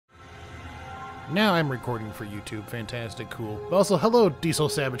Now I'm recording for YouTube. Fantastic, cool. But also, hello, Diesel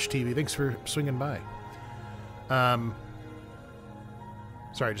Savage TV. Thanks for swinging by. Sorry,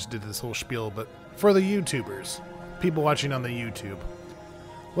 I just did this whole spiel, but for the YouTubers, people watching on the YouTube,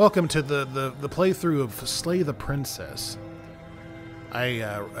 welcome to the playthrough of Slay the Princess.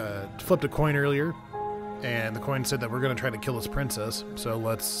 I flipped a coin earlier, and the coin said that we're going to try to kill this princess, so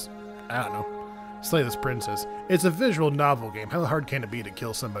let's, I don't know, slay this princess. It's a visual novel game. How hard can it be to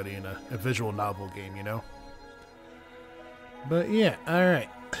kill somebody in a visual novel game, you know? But yeah, alright.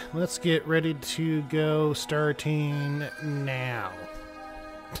 Let's get ready to go starting now.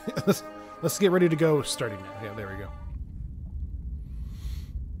 Let's get ready to go starting now. Yeah, there we go.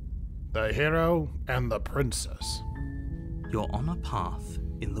 The hero and the princess. You're on a path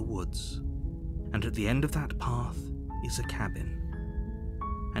in the woods, and at the end of that path is a cabin.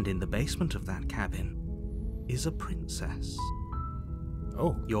 And in the basement of that cabin is a princess.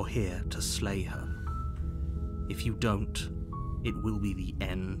 Oh. You're here to slay her. If you don't, it will be the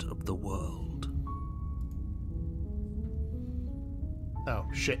end of the world. Oh,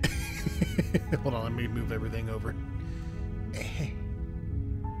 shit. Hold on, let me move everything over. Okay,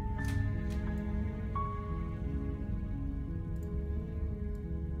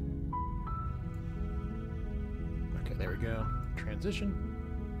 there we go. Transition.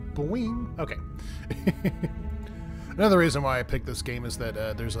 Boing. Okay. Another reason why I picked this game is that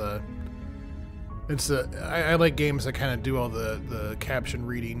I like games that kind of do all the caption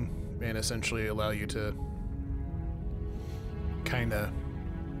reading and essentially allow you to kind of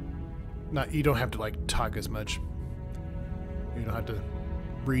you don't have to like talk as much. You don't have to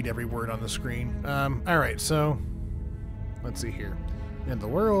read every word on the screen. Alright, so let's see here. End the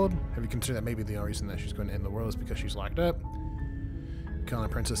world. Have you considered that maybe the only reason that she's going to end the world is because she's locked up? Killing a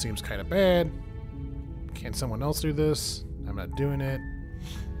princess seems kind of bad. Can someone else do this? I'm not doing it.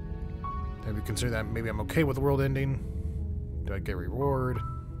 Have you considered that maybe I'm okay with the world ending? Do I get a reward?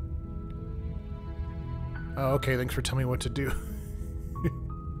 Oh, okay, thanks for telling me what to do.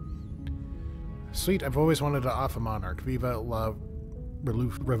 Sweet, I've always wanted to off a monarch. Viva la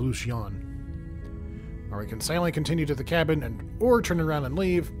revolution. Or we can silently continue to the cabin or turn around and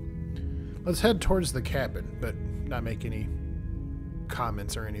leave. Let's head towards the cabin, but not make any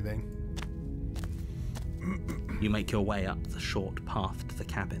comments or anything. You make your way up the short path to the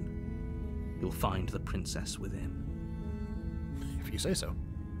cabin. You'll find the princess within. If you say so.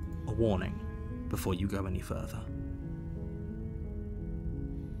 A warning before you go any further.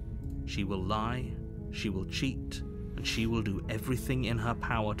 She will lie, she will cheat, and she will do everything in her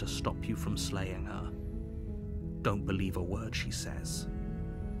power to stop you from slaying her. Don't believe a word she says.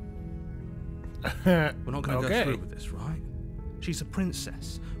 We're not going to go through with this, right? She's a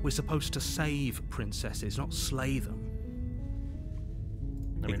princess. We're supposed to save princesses, not slay them.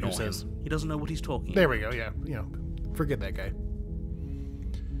 I mean, who says? He doesn't know what he's talking about. There we go, yeah. You know, forget that guy.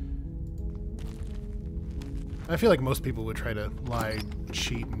 I feel like most people would try to lie,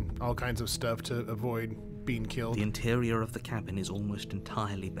 cheat, and all kinds of stuff to avoid being killed. The interior of the cabin is almost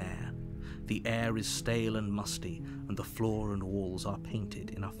entirely bare. The air is stale and musty, and the floor and walls are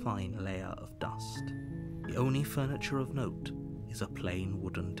painted in a fine layer of dust. The only furniture of note is a plain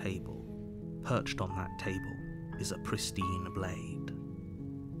wooden table. Perched on that table is a pristine blade.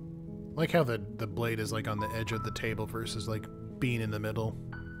 Like how the blade is like on the edge of the table versus like being in the middle.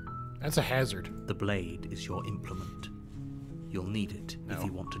 That's a hazard. The blade is your implement. You'll need it if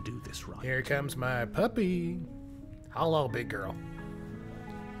you want to do this right. Here comes my puppy. Hello, big girl.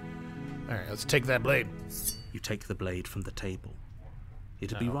 Alright, let's take that blade. You take the blade from the table.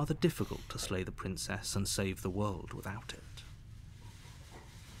 It'd be rather difficult to slay the princess and save the world without it.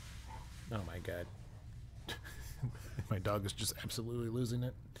 Oh my god. My dog is just absolutely losing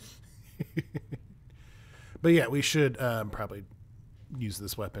it. But yeah, we should probably use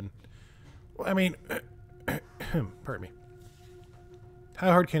this weapon. Well, I mean, pardon me.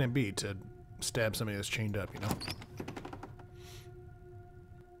 How hard can it be to stab somebody that's chained up, you know?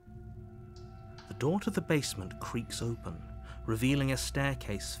 The door to the basement creaks open, revealing a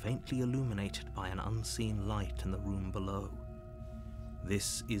staircase faintly illuminated by an unseen light in the room below.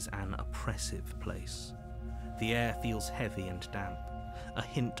 This is an oppressive place. The air feels heavy and damp, a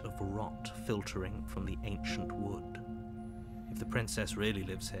hint of rot filtering from the ancient wood. If the princess really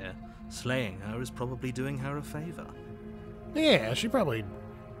lives here, slaying her is probably doing her a favor. Yeah, she probably...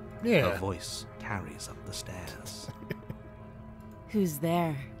 Yeah. Her voice carries up the stairs. Who's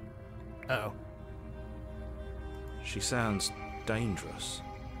there? Uh-oh. She sounds dangerous.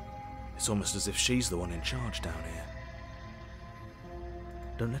 It's almost as if she's the one in charge down here.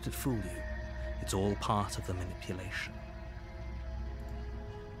 Don't let it fool you. It's all part of the manipulation.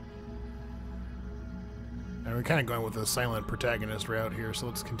 And we're kind of going with the silent protagonist route here, so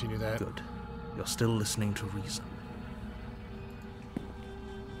let's continue that. Good. You're still listening to reason.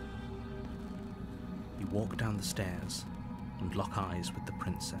 You walk down the stairs and lock eyes with the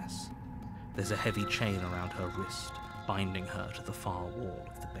princess. There's a heavy chain around her wrist, binding her to the far wall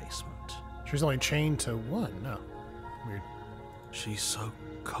of the basement. She's only chained to one. No. Weird. She's so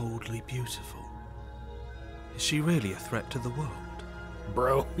coldly beautiful. Is she really a threat to the world?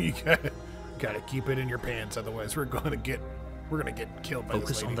 Bro, you gotta keep it in your pants, otherwise we're gonna get killed by Focus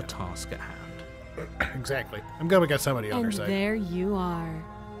this lady. on the task at hand. Exactly. I'm glad we got somebody on our And side. there you are.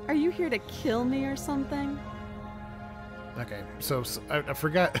 Are you here to kill me or something? Okay, so I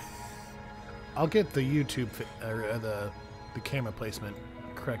forgot. I'll get the YouTube the camera placement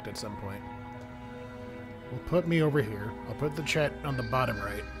correct at some point. We'll put me over here. I'll put the chat on the bottom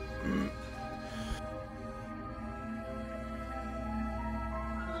right.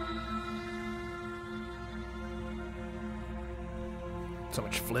 So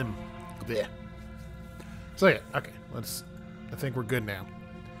much phlegm. Blech. So yeah, okay. I think we're good now.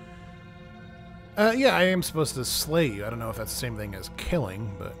 Yeah, I am supposed to slay you. I don't know if that's the same thing as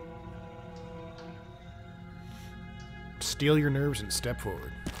killing, but... Steel your nerves and step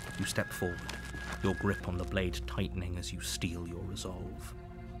forward. You step forward, your grip on the blade tightening as you steel your resolve.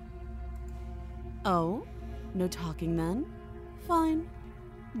 Oh? No talking then? Fine.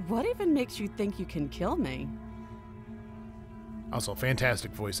 What even makes you think you can kill me? Also,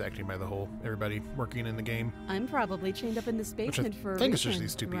 fantastic voice acting by everybody working in the game. I'm probably chained up in this basement for a think it's just reason,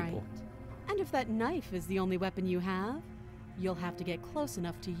 these two people. right? And if that knife is the only weapon you have, you'll have to get close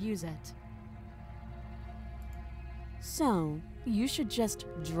enough to use it. So, you should just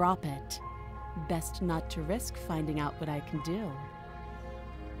drop it. Best not to risk finding out what I can do.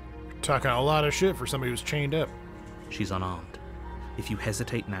 Talking a lot of shit for somebody who's chained up. She's unarmed. If you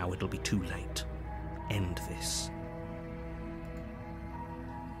hesitate now, it'll be too late. End this.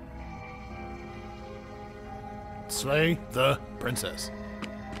 Slay the princess.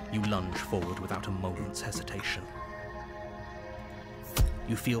 You lunge forward without a moment's hesitation.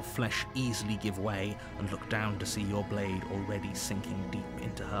 You feel flesh easily give way and look down to see your blade already sinking deep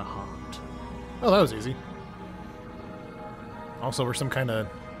into her heart. Oh, that was easy. Also, we're some kind of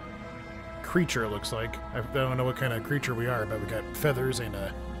creature, it looks like. I don't know what kind of creature we are, but we got feathers and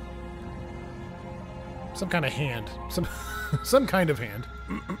some kind of hand. Some kind of hand.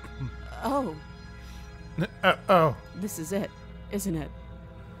 Oh, Oh. this is it, isn't it?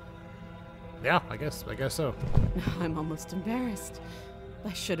 Yeah, I guess so. I'm almost embarrassed.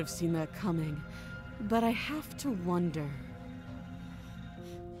 I should have seen that coming. But I have to wonder.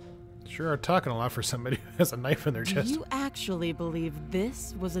 Sure are talking a lot for somebody who has a knife in their Do chest. you actually believe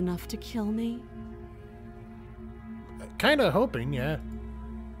this was enough to kill me? Kind of hoping, yeah.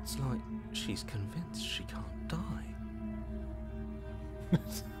 It's like she's convinced she can't die.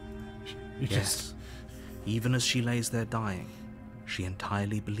 You Yes. Even as she lays there dying, she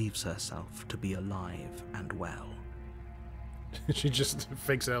entirely believes herself to be alive and well. She just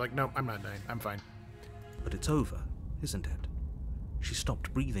fakes it out like, no, I'm not dying. I'm fine. But it's over, isn't it? She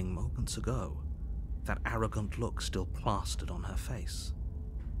stopped breathing moments ago, that arrogant look still plastered on her face.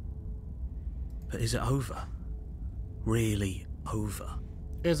 But is it over? Really over?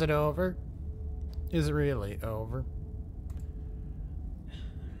 Is it over? Is it really over?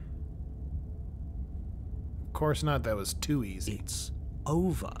 Of course not. That was too easy. It's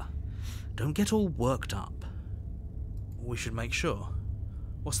over. Don't get all worked up. We should make sure.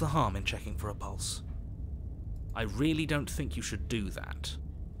 What's the harm in checking for a pulse? I really don't think you should do that.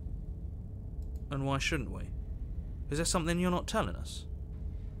 And why shouldn't we? Is there something you're not telling us?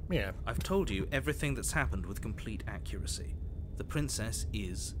 Yeah. I've told you everything that's happened with complete accuracy. The princess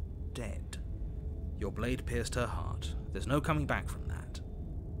is dead. Your blade pierced her heart. There's no coming back from that.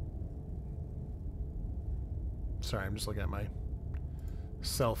 Sorry, I'm just looking at my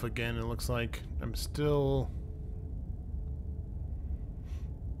self again. It looks like I'm still...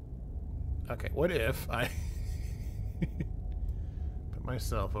 Okay, what if I put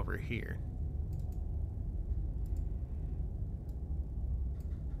myself over here?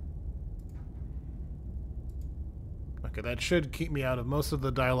 Okay, that should keep me out of most of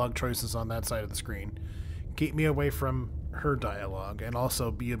the dialogue choices on that side of the screen. Keep me away from her dialogue, and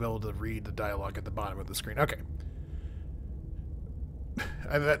also be able to read the dialogue at the bottom of the screen. Okay.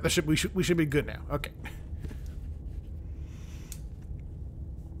 We should be good now. Okay.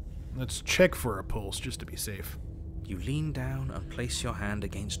 Let's check for a pulse, just to be safe. You lean down and place your hand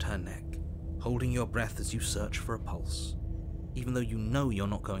against her neck, holding your breath as you search for a pulse, even though you know you're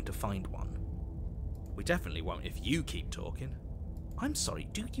not going to find one. We definitely won't if you keep talking. I'm sorry,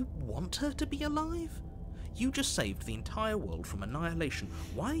 do you want her to be alive? You just saved the entire world from annihilation.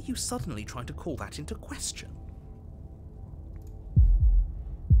 Why are you suddenly trying to call that into question?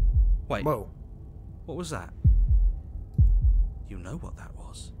 Wait. Whoa. What was that? You know what that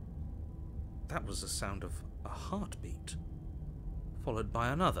was. That was the sound of a heartbeat, followed by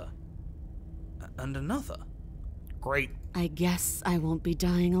another, and another. Great. I guess I won't be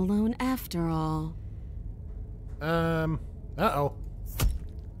dying alone after all. Uh-oh.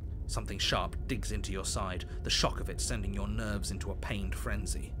 Something sharp digs into your side, the shock of it sending your nerves into a pained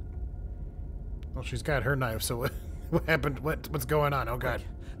frenzy. Well, she's got her knife, so what happened? What's going on? Oh, God.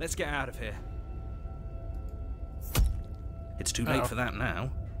 Let's get out of here. It's too late for that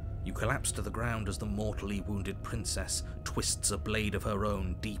now. You collapse to the ground as the mortally wounded princess twists a blade of her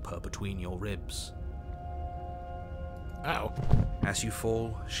own deeper between your ribs. Ow. As you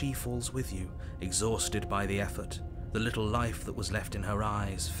fall, she falls with you, exhausted by the effort, the little life that was left in her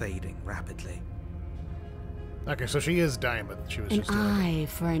eyes fading rapidly. Okay, so she is dying, but she was An just... eye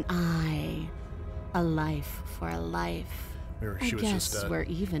for an eye. A life for a life. Or she I was guess just we're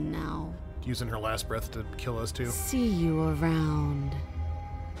even now. using her last breath to kill us, too. See you around.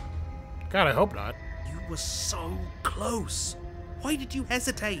 God, I hope not. You were so close. Why did you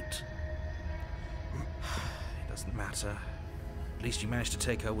hesitate? It doesn't matter. At least you managed to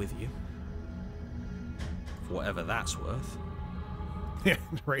take her with you. For whatever that's worth. Yeah,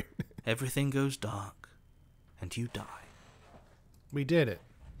 right. Everything goes dark, and you die. We did it.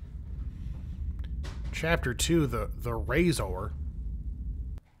 Chapter 2, the Razor.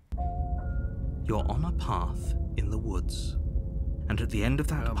 You're on a path in the woods, and at the end of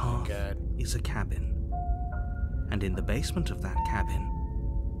that path is a cabin. And in the basement of that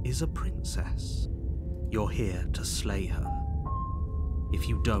cabin is a princess. You're here to slay her. If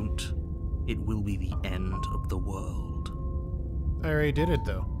you don't, it will be the end of the world. I already did it,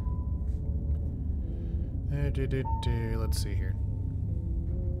 though. Let's see here.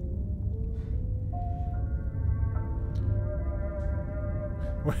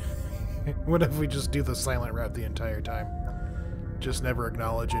 What if we just do the silent route the entire time? Just never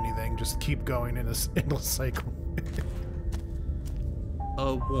acknowledge anything. Just keep going in a cycle.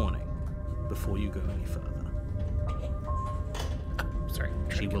 A warning before you go any further. Sorry.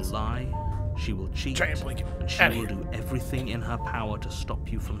 She will lie, she will cheat, Giant blanket. and she Outta will here. do everything in her power to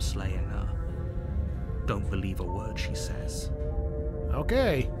stop you from slaying her. Don't believe a word she says.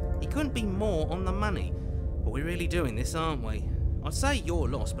 Okay. He couldn't be more on the money. But we're really doing this, aren't we? I'd say you're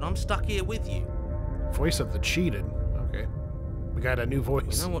lost, but I'm stuck here with you. Voice of the cheated. Okay. We got a new We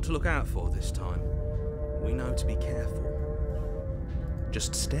voice. know what to look out for this time. We know to be careful.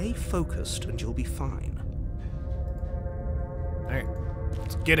 Just stay focused and you'll be fine. Alright.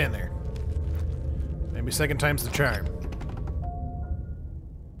 Let's get in there. Maybe second time's the charm.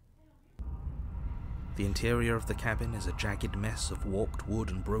 The interior of the cabin is a jagged mess of warped wood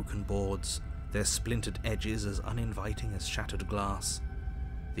and broken boards, their splintered edges as uninviting as shattered glass.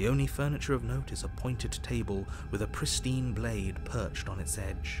 The only furniture of note is a pointed table with a pristine blade perched on its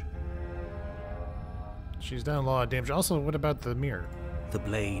edge. She's done a lot of damage. Also, what about the mirror? The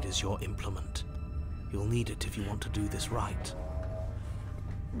blade is your implement. You'll need it if you want to do this right.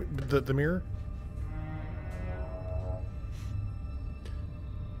 The mirror?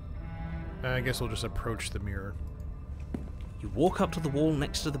 I guess we'll just approach the mirror. You walk up to the wall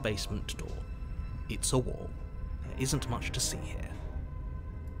next to the basement door. It's a wall. There isn't much to see here.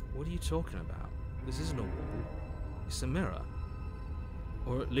 What are you talking about? This isn't a wall. It's a mirror.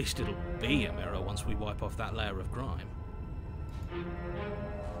 Or at least it'll be a mirror once we wipe off that layer of grime.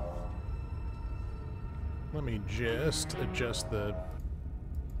 Let me just adjust the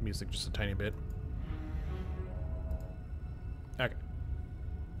music just a tiny bit. Okay.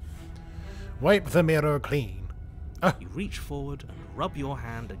 Wipe the mirror clean. You reach forward and rub your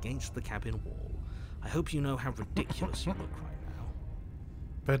hand against the cabin wall. I hope you know how ridiculous you look right now.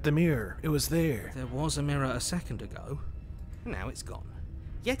 But the mirror, it was there. There was a mirror a second ago. Now it's gone.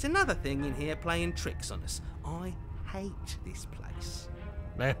 Yet another thing in here playing tricks on us. I hate this place.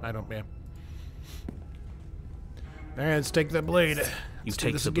 Nah, I don't, man. Alright, let's take the blade. You Let's do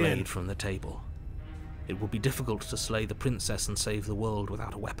take this the again. blade from the table. It will be difficult to slay the princess and save the world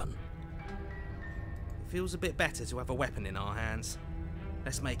without a weapon. It feels a bit better to have a weapon in our hands.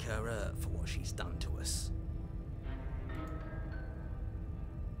 Let's make her hurt for what she's done to us.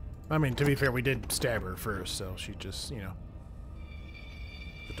 I mean, to be fair, we did stab her first, so she just, you know.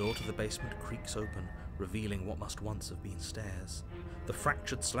 The door to the basement creaks open, revealing what must once have been stairs. The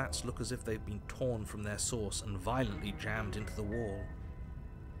fractured slats look as if they've been torn from their source and violently jammed into the wall.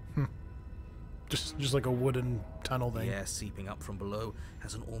 Just like a wooden tunnel thing. The air seeping up from below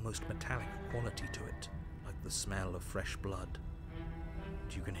has an almost metallic quality to it. like the smell of fresh blood.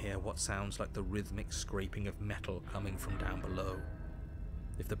 And you can hear what sounds like the rhythmic scraping of metal coming from down below.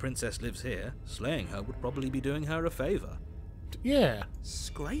 If the princess lives here, slaying her would probably be doing her a favour. Yeah.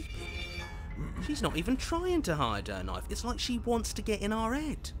 Scraping? She's not even trying to hide her knife. It's like she wants to get in our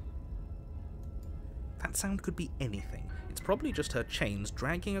head. That sound could be anything. It's probably just her chains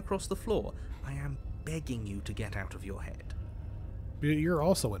dragging across the floor. I am begging you to get out of your head. You're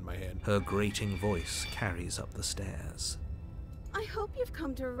also in my head. Her grating voice carries up the stairs. I hope you've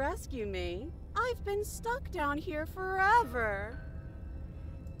come to rescue me. I've been stuck down here forever.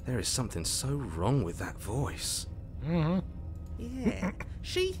 There is something so wrong with that voice. Mm-hmm. Yeah,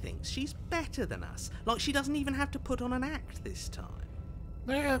 she thinks she's better than us. Like she doesn't even have to put on an act this time.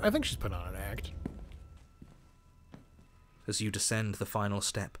 Yeah, I think she's put on an act. As you descend the final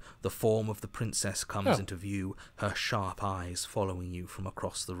step, the form of the princess comes into view, her sharp eyes following you from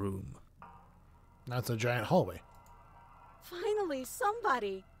across the room. That's a giant hallway. Finally,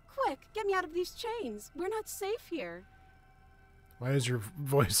 somebody! Quick, get me out of these chains. We're not safe here. Why is your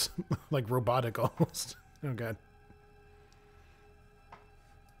voice like robotic almost? Oh god.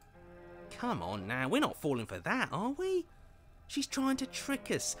 Come on now, we're not falling for that, are we? She's trying to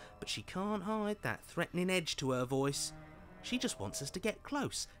trick us, but she can't hide that threatening edge to her voice. She just wants us to get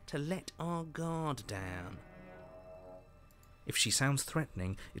close, to let our guard down. If she sounds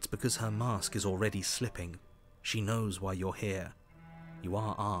threatening, it's because her mask is already slipping. She knows why you're here. You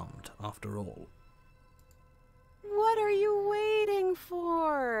are armed, after all. What are you waiting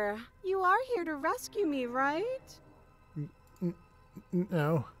for? You are here to rescue me, right?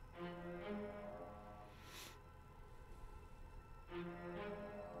 No.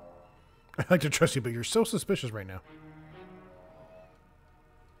 I'd like to trust you, but you're so suspicious right now.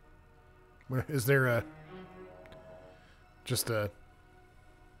 Is there a... just a...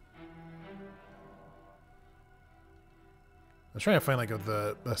 I was trying to find like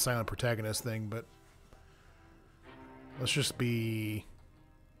the silent protagonist thing, but let's just be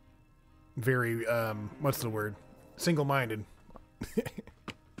very, what's the word? Single-minded.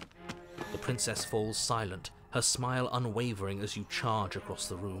 The princess falls silent, her smile unwavering as you charge across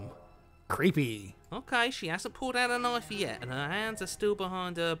the room. Creepy. Okay, she hasn't pulled out a knife yet, and her hands are still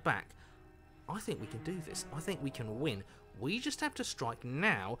behind her back. I think we can do this. I think we can win. We just have to strike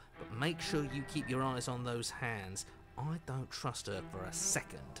now, but make sure you keep your eyes on those hands. I don't trust her for a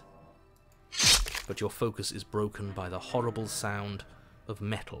second. But your focus is broken by the horrible sound of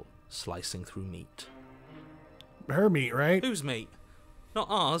metal slicing through meat. Her meat, right? Whose meat? Not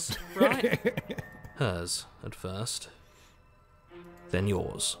ours, right? Hers, at first. Then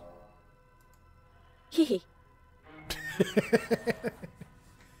yours. Hee Hee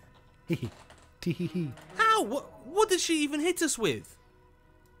hee. How? What did she even hit us with?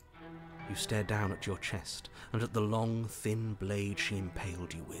 You stare down at your chest and at the long, thin blade she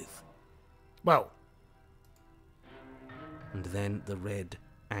impaled you with. Wow. And then the red,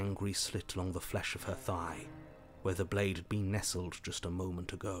 angry slit along the flesh of her thigh, where the blade had been nestled just a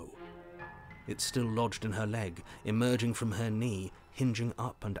moment ago. It's still lodged in her leg, emerging from her knee, hinging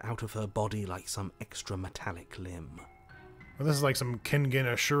up and out of her body like some extra metallic limb. Well, this is like some Kengan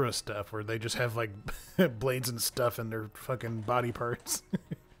Ashura stuff, where they just have like blades and stuff in their fucking body parts.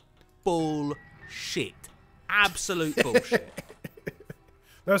 Bullshit. Absolute bullshit.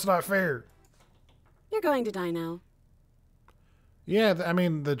 That's not fair. You're going to die now. Yeah, I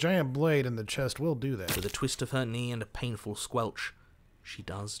mean, the giant blade in the chest will do that. With a twist of her knee and a painful squelch, she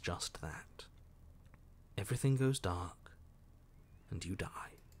does just that. Everything goes dark, and you die.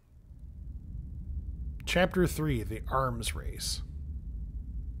 Chapter 3, The Arms Race.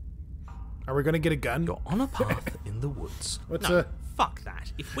 Are we going to get a gun? You're on a path in the woods. Fuck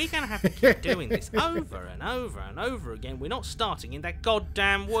that. If we're going to have to keep doing this over and over and over again, we're not starting in that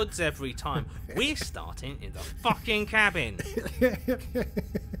goddamn woods every time. We're starting in the fucking cabin.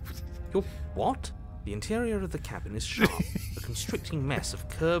 You're what? The interior of the cabin is sharp, a constricting mess of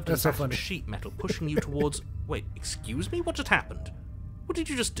curved and battered sheet metal pushing you towards... Wait, excuse me? What just happened? What did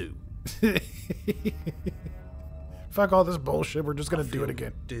you just do? Fuck all this bullshit, we're just going to do it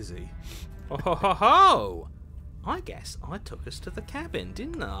again. Dizzy. Oh ho ho ho! I guess I took us to the cabin,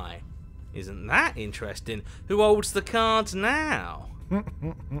 didn't I? Isn't that interesting? Who holds the cards now?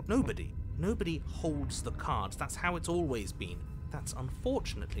 Nobody. Nobody holds the cards. That's how it's always been. That's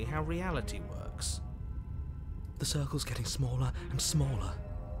unfortunately how reality works. The circle's getting smaller and smaller.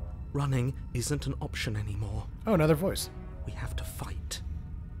 Running isn't an option anymore. Oh, another voice. We have to fight.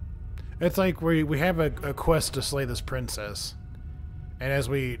 It's like we have a quest to slay this princess. And as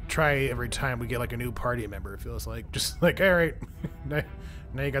we try every time, we get like a new party member, it feels like. Just like, all right,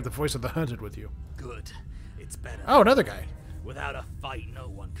 Now you got the voice of the hunted with you. Good. It's better. Oh, another guy. Without a fight, no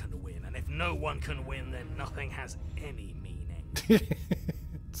one can win. And if no one can win, then nothing has any meaning.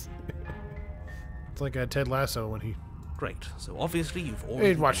 It's like Ted Lasso when he... Great. So obviously you've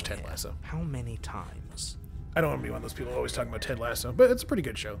already watched been Ted here. Lasso. How many times? I don't want to be one of those people always talking about Ted Lasso, but it's a pretty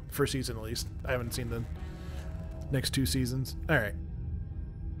good show. First season, at least. I haven't seen the next 2 seasons. All right.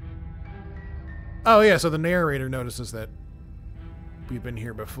 Oh, yeah, so the narrator notices that we've been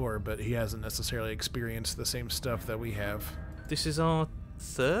here before, but he hasn't necessarily experienced the same stuff that we have. This is our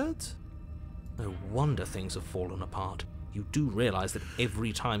third? No wonder things have fallen apart. You do realize that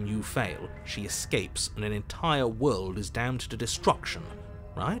every time you fail, she escapes and an entire world is damned to destruction,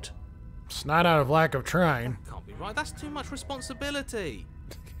 right? It's not out of lack of trying. Can't be right. That's too much responsibility.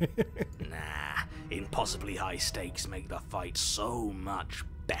 Nah, impossibly high stakes make the fight so much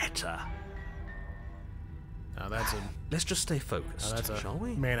better. Now that's a... Let's just stay focused, That's a shall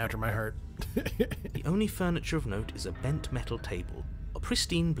we? man after my heart. The only furniture of note is a bent metal table, a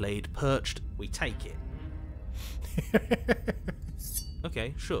pristine blade perched. We take it.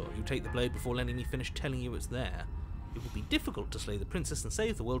 Okay, sure, you take the blade before letting me finish telling you it's there. It will be difficult to slay the princess and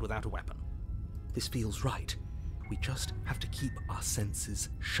save the world without a weapon. This feels right. We just have to keep our senses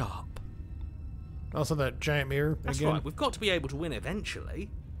sharp. Also that giant mirror That's again. right, we've got to be able to win eventually.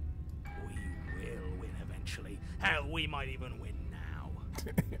 We will win eventually. Hell, we might even win now.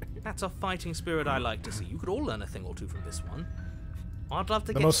 That's a fighting spirit I like to see. You could all learn a thing or two from this one. I'd love to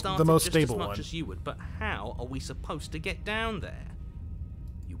The get most started just stable as much one. as you would, but how are we supposed to get down there?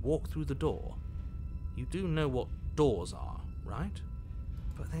 You walk through the door. You do know what doors are, right?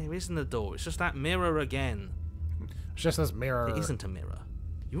 But there isn't a door, it's just that mirror again. It's just this mirror. It isn't a mirror.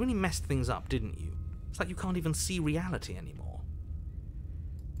 You really messed things up, didn't you? It's like you can't even see reality anymore.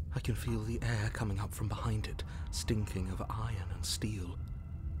 I can feel the air coming up from behind it, stinking of iron and steel.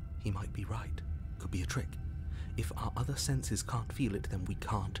 He might be right. Could be a trick. If our other senses can't feel it, then we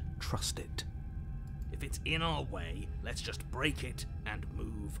can't trust it. If it's in our way, let's just break it and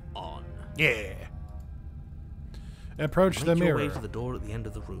move on. Yeah. Approach the Make your mirror. way to the door at the end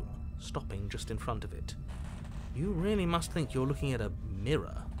of the room, stopping just in front of it. You really must think you're looking at a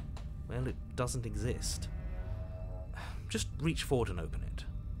mirror. Well, it doesn't exist. Just reach forward and open it.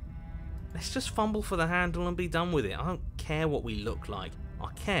 Let's just fumble for the handle and be done with it. I don't care what we look like.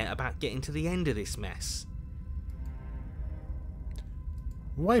 I care about getting to the end of this mess.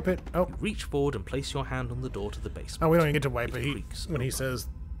 Wipe it. Oh. You reach forward and place your hand on the door to the basement. Oh, we don't even get to wipe it. creaks When he open. says,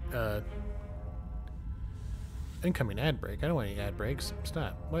 incoming ad break. I don't want any ad breaks.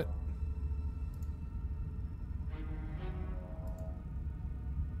 Stop. What?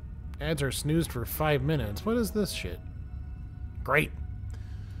 Ads are snoozed for 5 minutes. What is this shit? Great.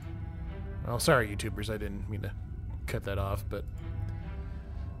 Well, sorry, YouTubers. I didn't mean to cut that off, but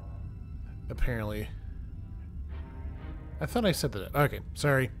apparently... I thought I said that. Okay,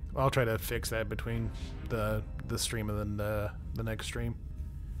 sorry. I'll try to fix that between the stream and then the next stream.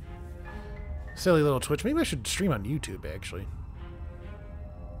 Silly little Twitch. Maybe I should stream on YouTube, actually.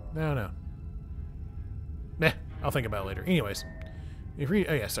 No. Nah, I'll think about it later. Anyways. Oh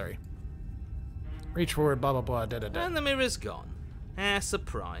yeah, sorry. Reach forward, blah blah blah, da da da. And the mirror's gone. How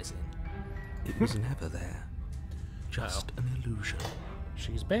surprising. It was never there. Just an illusion.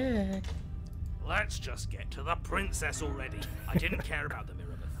 She's back. Let's just get to the princess already. I didn't care about the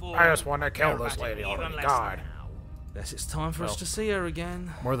mirror before. I just want to kill Care this about it lady even already. less God. now. Guess it's time for us Well. to see her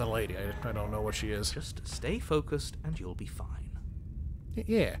again. More than a lady. I don't know what she is. Just stay focused and you'll be fine.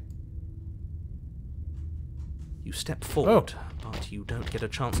 Yeah. You step forward, but you don't get a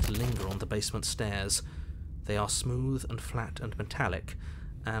chance to linger on the basement stairs. They are smooth and flat and metallic,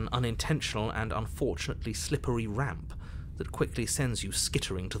 an unintentional and unfortunately slippery ramp that quickly sends you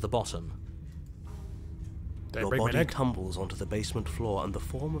skittering to the bottom. Did I Your break my body neck? tumbles onto the basement floor and the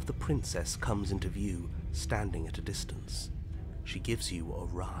form of the princess comes into view, standing at a distance. She gives you a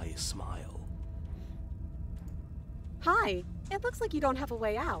wry smile. Hi. It looks like you don't have a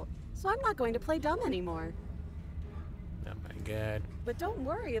way out, so I'm not going to play dumb anymore. Oh my god. But don't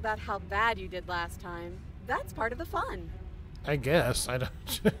worry about how bad you did last time. That's part of the fun. I guess. I don't...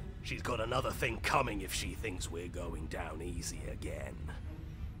 She's got another thing coming if she thinks we're going down easy again.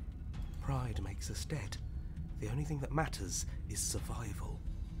 Pride makes us dead. The only thing that matters is survival.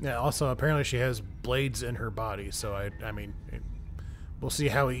 Yeah, also, apparently she has blades in her body, so I mean, we'll see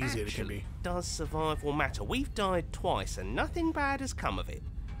how easy it can be. Does survival matter? We've died twice and nothing bad has come of it.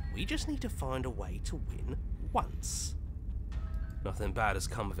 We just need to find a way to win once. Nothing bad has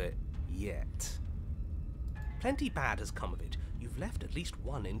come of it yet. Plenty bad has come of it. You've left at least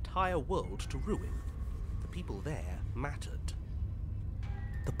one entire world to ruin. The people there mattered.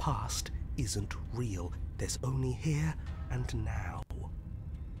 The past isn't real. There's only here and now.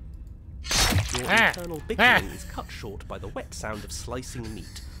 Your internal bickering is cut short by the wet sound of slicing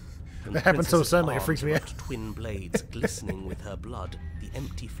meat. That happened so suddenly, it freaks me out. Twin blades glistening with her blood, the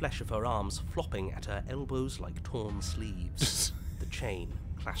empty flesh of her arms flopping at her elbows like torn sleeves. The chain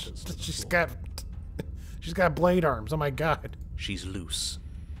clatters to the floor. She's got blade arms. Oh my god. She's loose,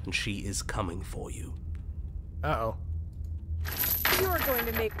 and she is coming for you. Uh-oh. You're going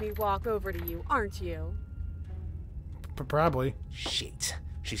to make me walk over to you, aren't you? Probably. Shit.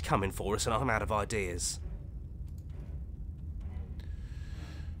 She's coming for us, and I'm out of ideas.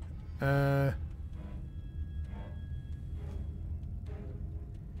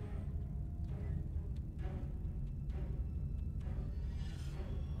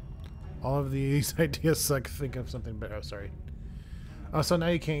 All of these ideas suck. Think of something better. Oh, sorry. Oh, so now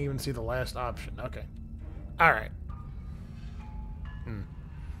you can't even see the last option. Okay. Alright.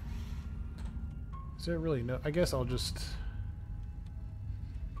 Is there really no... I guess I'll just...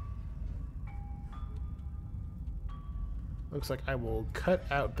 Looks like I will cut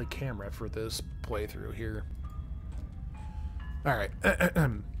out the camera for this playthrough here. Alright.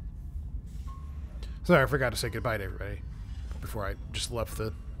 Sorry, I forgot to say goodbye to everybody before I just left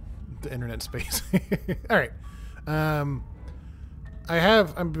the internet space. Alright. I'm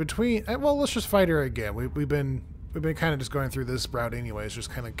between... Well, let's just fight her again. We've been kind of just going through this route anyways, just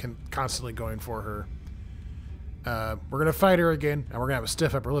kind of constantly going for her. We're going to fight her again, and we're going to have a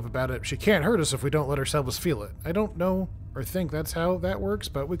stiff upper lip about it. She can't hurt us if we don't let ourselves feel it. I don't know or think that's how that works,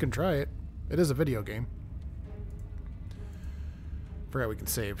 but we can try it. It is a video game. Forgot we can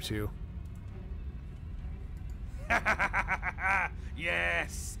save, too.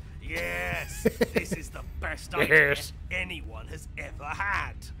 Yes! Yes! This is the best idea anyone has ever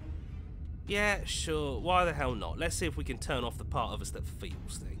had! Yeah, sure. Why the hell not? Let's see if we can turn off the part of us that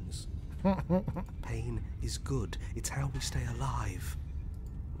feels things. Pain is good. It's how we stay alive.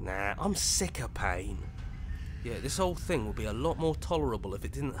 Nah, I'm sick of pain. Yeah, this whole thing would be a lot more tolerable if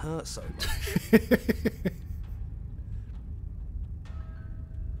it didn't hurt so much.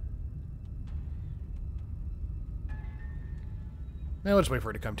 Now let's wait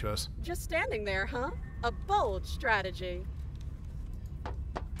for it to come to us. Just standing there, huh? A bold strategy.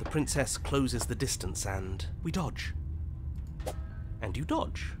 The princess closes the distance and we dodge. And you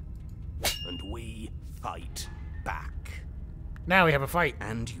dodge. And we fight back. Now we have a fight.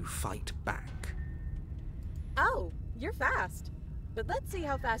 And you fight back. Oh, you're fast. But let's see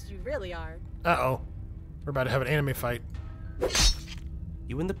how fast you really are. Uh-oh. We're about to have an anime fight.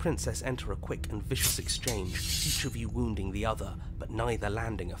 You and the princess enter a quick and vicious exchange, each of you wounding the other, but neither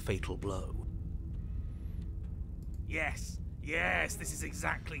landing a fatal blow. Yes, yes, this is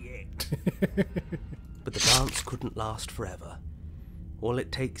exactly it. But the dance couldn't last forever. All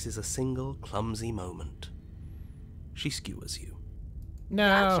it takes is a single clumsy moment. She skewers you. No.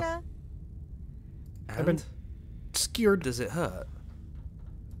 Gotcha. And I've been skewered. does it hurt?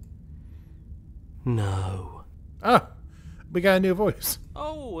 No. Oh, we got a new voice.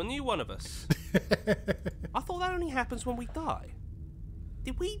 Oh, a new one of us. I thought that only happens when we die.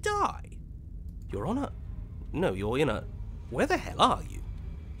 Did we die? You're on a... No, you're in a... Where the hell are you?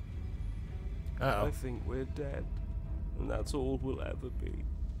 Uh-oh. I think we're dead. And that's all we'll ever be.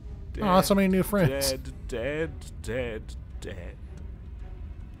 Dead, Oh, so many new friends. Dead.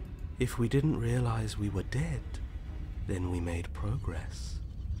 If we didn't realize we were dead, then we made progress.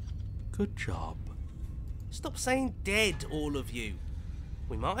 Good job. Stop saying dead, all of you.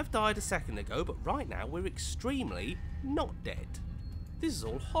 We might have died a second ago, but right now we're extremely not dead. This is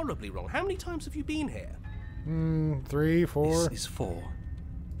all horribly wrong. How many times have you been here? 3, 4. This is 4.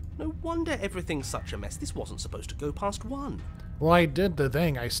 No wonder everything's such a mess. This wasn't supposed to go past 1. Well, I did the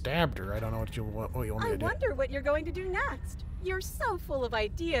thing. I stabbed her. I don't know what you want me I to do. wonder what you're going to do next. You're so full of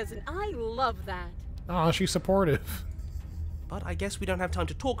ideas, and I love that. Oh, she's supportive. But I guess we don't have time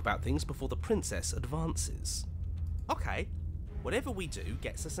to talk about things before the princess advances. Okay, whatever we do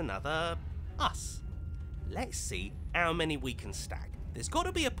gets us another us. Let's see how many we can stack. There's got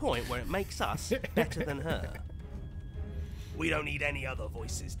to be a point where it makes us better than her. We don't need any other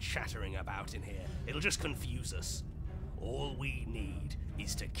voices chattering about in here. It'll just confuse us. All we need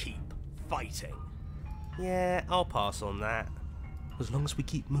is to keep fighting. Yeah, I'll pass on that. As long as we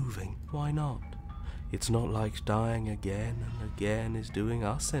keep moving, why not? It's not like dying again and again is doing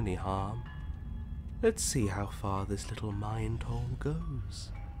us any harm. Let's see how far this little mind hole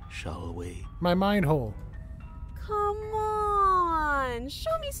goes, shall we? My mind hole. Come on,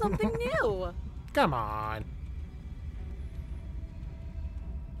 show me something new. Come on.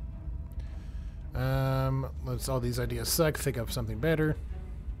 Mm-hmm. Let's all these ideas suck. Think of something better.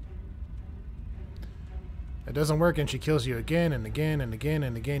 It doesn't work, and she kills you again and again and again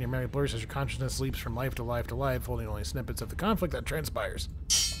and again. Your memory blurs as your consciousness leaps from life to life to life, holding only snippets of the conflict that transpires.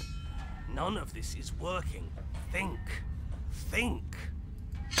 None of this is working. Think. Think.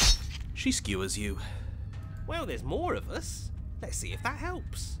 She skewers you. Well, there's more of us. Let's see if that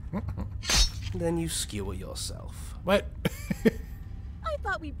helps. Then you skewer yourself. What? I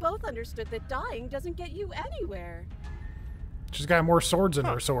thought we both understood that dying doesn't get you anywhere. She's got more swords in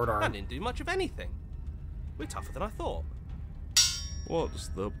her sword I arm. didn't do much of anything. We're tougher than I thought. What's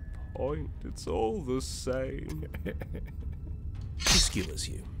the point? It's all the same. She skewers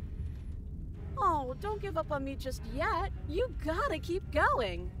you. Oh, don't give up on me just yet. You gotta keep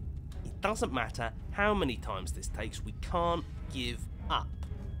going. It doesn't matter how many times this takes, we can't give up.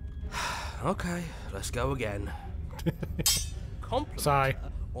 Okay, let's go again. Compliment Sigh.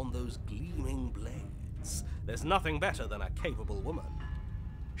 her on those gleaming blades. There's nothing better than a capable woman.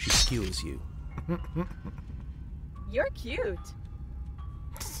 She skewers you. You're cute.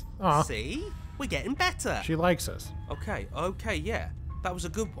 Aw, See? We're getting better. she likes us. Okay, yeah. That was a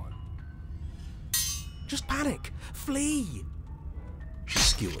good one. Just panic. Flee. She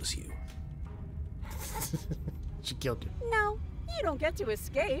skewers you. She killed you. No, you don't get to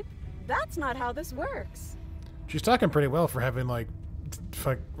escape. That's not how this works. She's talking pretty well for having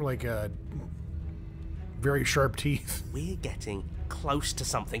very sharp teeth. We're getting close to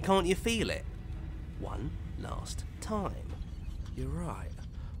something. Can't you feel it? One last time. You're right.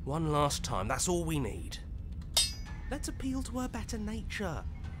 One last time. That's all we need. Let's appeal to her better nature.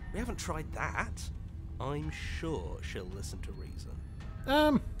 We haven't tried that. I'm sure she'll listen to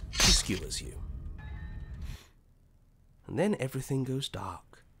reason. She skewers you. And then everything goes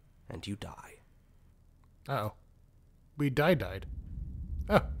dark, and you die. Uh-oh. We died.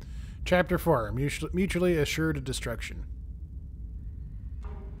 Oh. Chapter 4. Mutually Assured Destruction.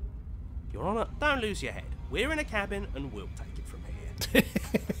 Your Honor, don't lose your head. We're in a cabin, and we'll take it from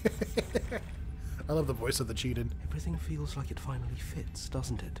here. I love the voice of the cheated. Everything feels like it finally fits,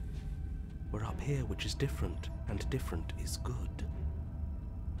 doesn't it? We're up here, which is different, and different is good.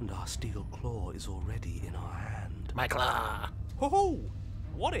 And our steel claw is already in our hand. My claw. Ho-ho!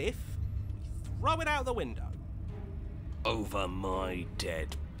 What if we throw it out the window? Over my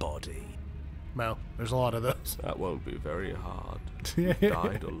dead body. Well, there's a lot of those. That won't be very hard. You've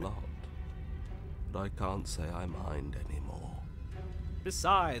died a lot. But I can't say I mind anymore.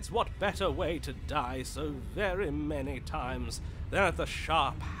 Besides, what better way to die so very many times than at the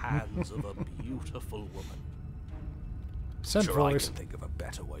sharp hands of a beautiful woman? Send Sure, I voice. can think of a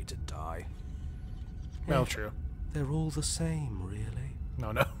better way to die. Well, true. They're all the same, really.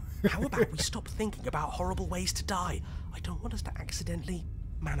 No. How about we stop thinking about horrible ways to die? I don't want us to accidentally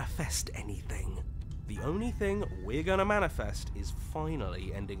manifest anything. The only thing we're gonna manifest is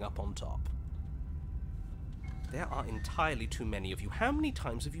finally ending up on top. There are entirely too many of you. How many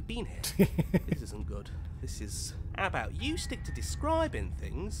times have you been here? This isn't good. This is... How about you stick to describing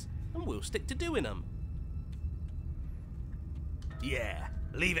things, and we'll stick to doing them? Yeah,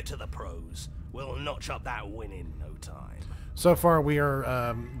 leave it to the pros. We'll notch up that win in no time. So far, we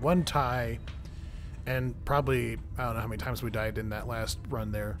are one tie, and probably, I don't know how many times we died in that last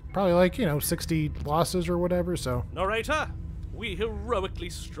run there. Probably 60 losses or whatever, so. Narrator, we heroically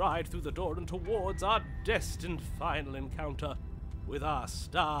stride through the door and towards our destined final encounter with our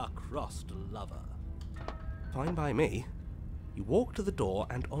star-crossed lover. Fine by me. You walk to the door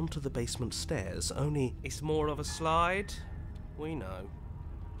and onto the basement stairs, only... It's more of a slide. We know.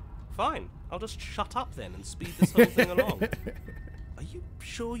 Fine, I'll just shut up then and speed this whole thing along. Are you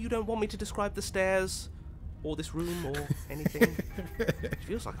sure you don't want me to describe the stairs, or this room, or anything? It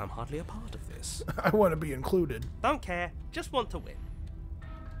feels like I'm hardly a part of this. I want to be included. Don't care, just want to win.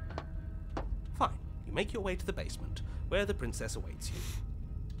 Fine, you make your way to the basement, where the princess awaits you.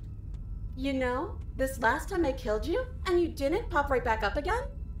 You know, this last time I killed you, and you didn't pop right back up again?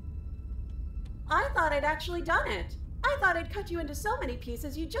 I thought I'd actually done it. I thought I'd cut you into so many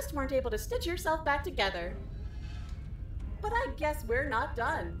pieces you just weren't able to stitch yourself back together. But I guess we're not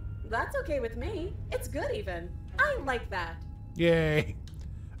done. That's okay with me. It's good even. I like that. Yay.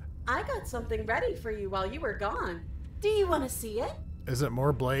 I got something ready for you while you were gone. Do you want to see it? Is it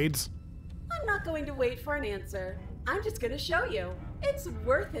more blades? I'm not going to wait for an answer. I'm just going to show you. It's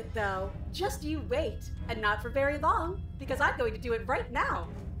worth it though. Just you wait. And not for very long, because I'm going to do it right now.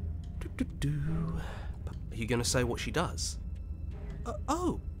 Are you going to say what she does?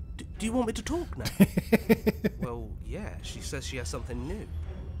 Do you want me to talk now? Well, yeah, she says she has something new.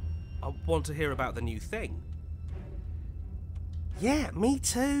 I want to hear about the new thing. Yeah, me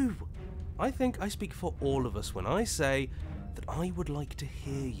too. I think I speak for all of us when I say that I would like to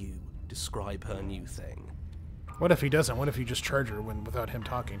hear you describe her new thing. What if he doesn't? What if you just charge her without him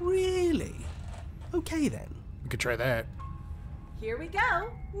talking? Really? Okay then. We could try that. Here we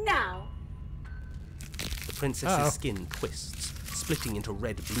go. Now. The princess's skin twists, splitting into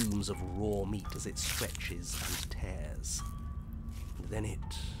red blooms of raw meat as it stretches and tears. And then it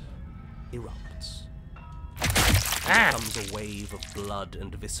erupts. Comes a wave of blood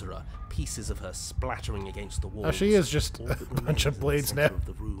and viscera, pieces of her splattering against the walls. Oh, she is just All that a bunch of blades remains in the now. center of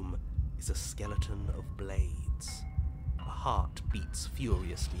the room is a skeleton of blades. A heart beats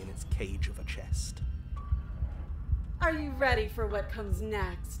furiously in its cage of a chest. Are you ready for what comes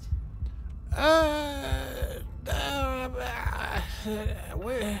next? I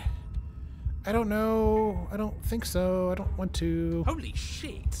don't know. I don't think so. I don't want to. Holy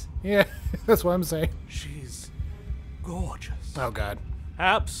shit! Yeah, that's what I'm saying. She's gorgeous. Oh, God.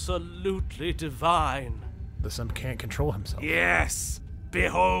 Absolutely divine. The simp can't control himself. Yes!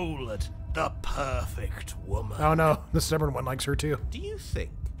 Behold, the perfect woman. Oh, no. The stubborn one likes her, too. Do you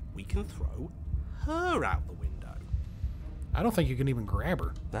think we can throw her out the window? I don't think you can even grab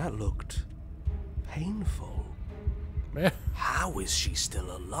her. That looked painful. Eh, How is she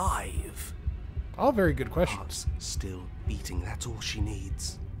still alive? all very good questions. Heart's still beating, that's all she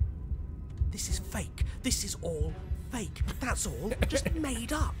needs. This is fake. This is all fake. That's all just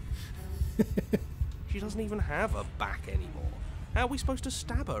made up. She doesn't even have a back anymore. How are we supposed to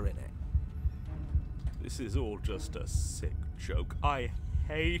stab her in it? This is all just a sick joke. I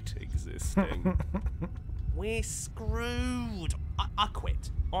hate existing. We're screwed. I quit.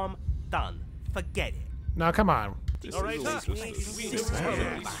 I'm done. Forget it. Now, come on. All right,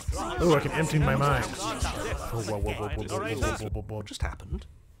 Oh, I can empty my mind. Oh, whoa, whoa, whoa, whoa, whoa, whoa, whoa, whoa, whoa. What just happened?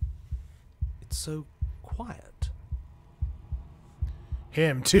 It's so quiet.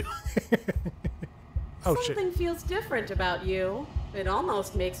 Him, too. Oh, shit. Something feels different about you. It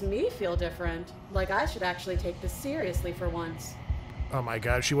almost makes me feel different. Like I should actually take this seriously for once. Oh, my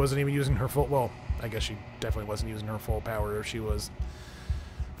God. She wasn't even using her full... Well, I guess she definitely wasn't using her full power if she was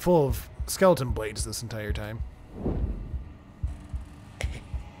full of skeleton blades this entire time.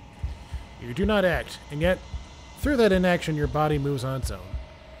 You do not act, and yet, through that inaction, your body moves on its own.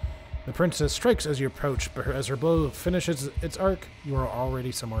 The princess strikes as you approach, but as her blow finishes its arc, you are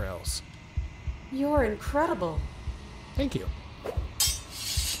already somewhere else. You're incredible. Thank you.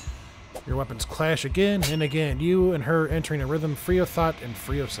 Your weapons clash again and again, you and her entering a rhythm free of thought and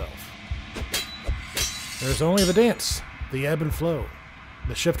free of self. There's only the dance, the ebb and flow,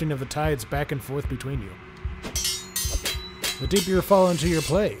 the shifting of the tides back and forth between you. The deeper you fall into your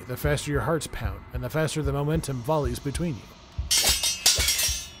play, the faster your hearts pound, and the faster the momentum volleys between you.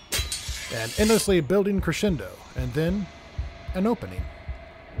 An endlessly building crescendo, and then an opening.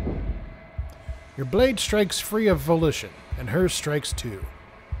 Your blade strikes free of volition, and hers strikes too.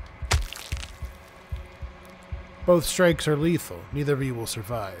 Both strikes are lethal, neither of you will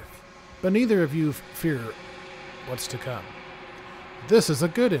survive, but neither of you fear what's to come. This is a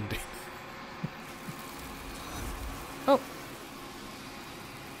good ending. Oh.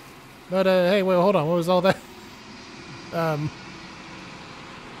 But, hey, wait, hold on, what was all that?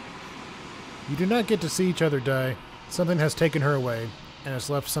 You do not get to see each other die. Something has taken her away, and has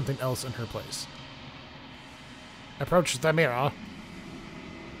left something else in her place. Approach the mirror.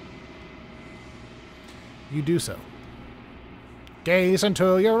 You do so. Gaze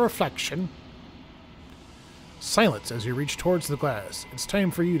into your reflection. Silence as you reach towards the glass. It's time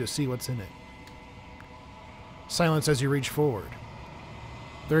for you to see what's in it. Silence as you reach forward.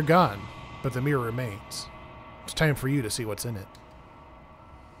 They're gone, but the mirror remains. It's time for you to see what's in it.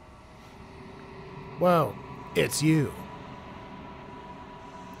 Well, it's you.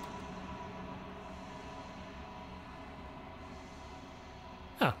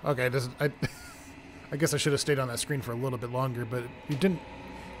 Oh, okay. I guess I should have stayed on that screen for a little bit longer, but you didn't.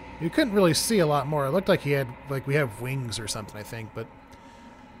 You couldn't really see a lot more. It looked like we have wings or something, I think. But,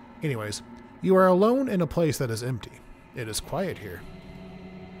 anyways, you are alone in a place that is empty. It is quiet here.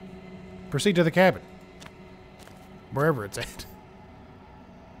 Proceed to the cabin, wherever it's at.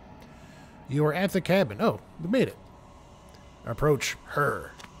 You are at the cabin. Oh, we made it. Approach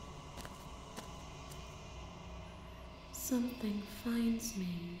her. Something finds me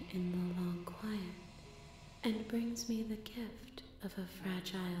in the long quiet and brings me the gift of a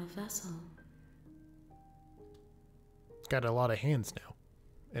fragile vessel. It's got a lot of hands now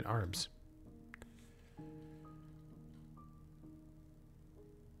and arms.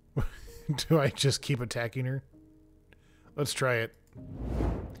 Do I just keep attacking her? Let's try it.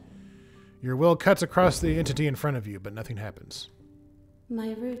 Your will cuts across the entity in front of you, but nothing happens.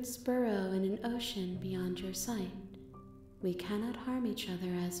 My roots burrow in an ocean beyond your sight. We cannot harm each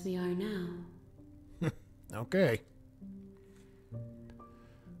other as we are now. Okay.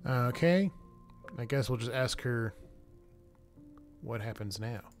 Okay. I guess we'll just ask her what happens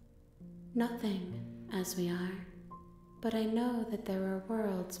now. Nothing, as we are. But I know that there are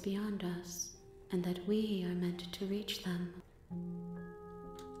worlds beyond us, and that we are meant to reach them.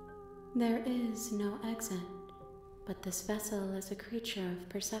 There is no exit, but this vessel is a creature of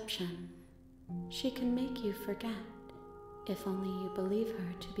perception. She can make you forget, if only you believe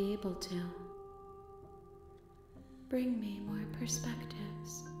her to be able to. Bring me more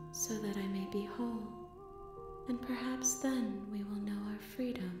perspectives, so that I may be whole, and perhaps then we will know our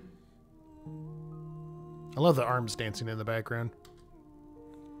freedom. I love the arms dancing in the background.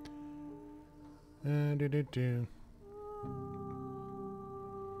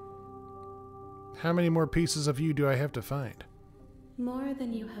 How many more pieces of you do I have to find? More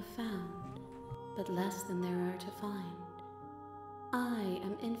than you have found, but less than there are to find. I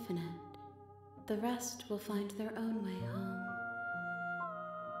am infinite. The rest will find their own way home.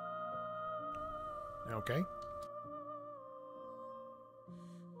 Okay.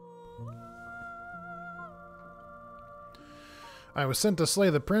 I was sent to slay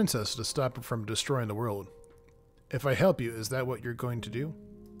the princess to stop her from destroying the world. If I help you, is that what you're going to do?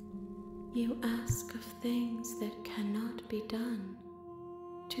 You ask of things that cannot be done.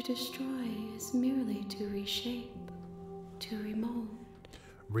 To destroy is merely to reshape, to remold.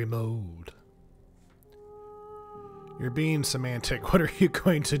 Remold. You're being semantic. What are you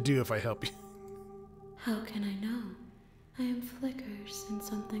going to do if I help you? How can I know? I am flickers in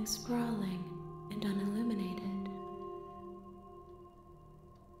something sprawling and unilluminated.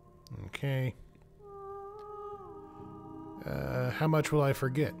 Okay. How much will I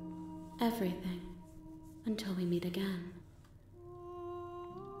forget? Everything. Until we meet again.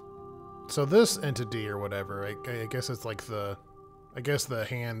 So this entity or whatever, I guess it's like the... I guess the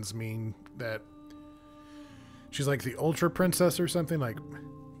hands mean that she's like the ultra princess or something. Like,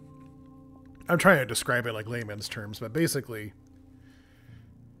 I'm trying to describe it like layman's terms, but basically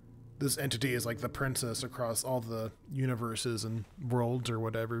this entity is like the princess across all the universes and worlds or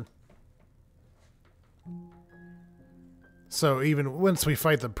whatever. So even once we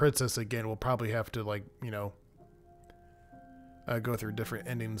fight the princess again, we'll probably have to, like, you know, go through different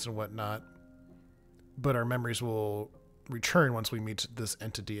endings and whatnot. But our memories will return once we meet this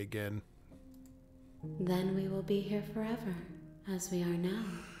entity again. Then we will be here forever, as we are now.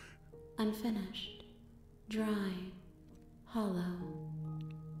 Unfinished, dry, hollow.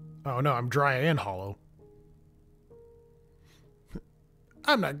 Oh no, I'm dry and hollow.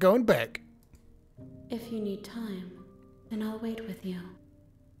 I'm not going back. If you need time, then I'll wait with you.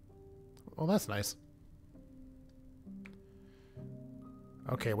 Well, that's nice.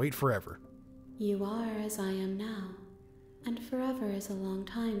 Okay, wait forever. You are as I am now, and forever is a long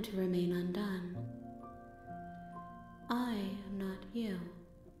time to remain undone. I am not you,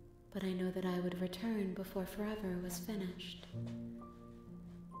 but I know that I would return before forever was finished.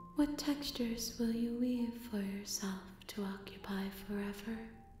 What textures will you weave for yourself to occupy forever?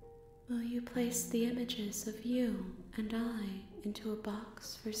 Will you place the images of you and I into a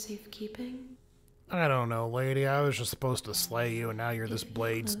box for safekeeping? I don't know, lady. I was just supposed to slay you, and now you're this If you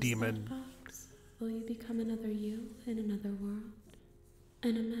Blades close demon. that box, will you become another you in another world?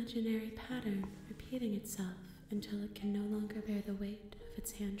 An imaginary pattern repeating itself until it can no longer bear the weight of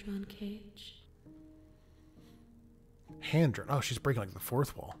its hand-drawn cage? Hand-drawn. Oh, she's breaking like the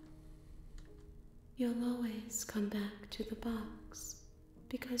fourth wall. You'll always come back to the box,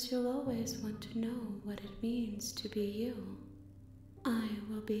 because you'll always want to know what it means to be you. I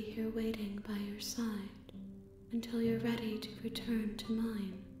will be here waiting by your side until you're ready to return to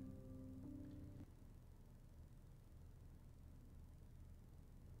mine.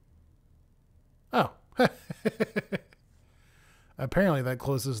 Oh. Apparently that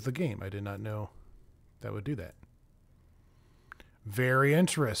closes the game. I did not know that would do that. Very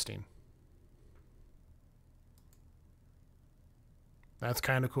interesting. That's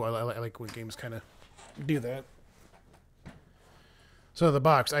kind of cool. I like when games kind of do that. So the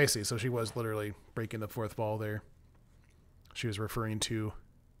box, I see. So she was literally breaking the fourth wall there. She was referring to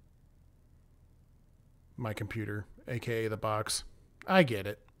my computer, aka the box. I get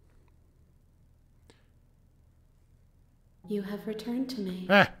it. You have returned to me.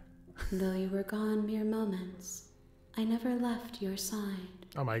 Ah! Though you were gone mere moments, I never left your side.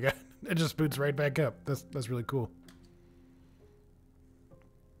 Oh my god. It just boots right back up. That's really cool.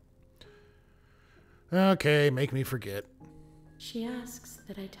 Okay, make me forget. She asks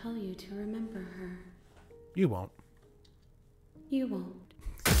that I tell you to remember her. You won't. You won't.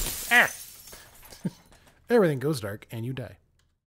 Ah! Everything goes dark and you die.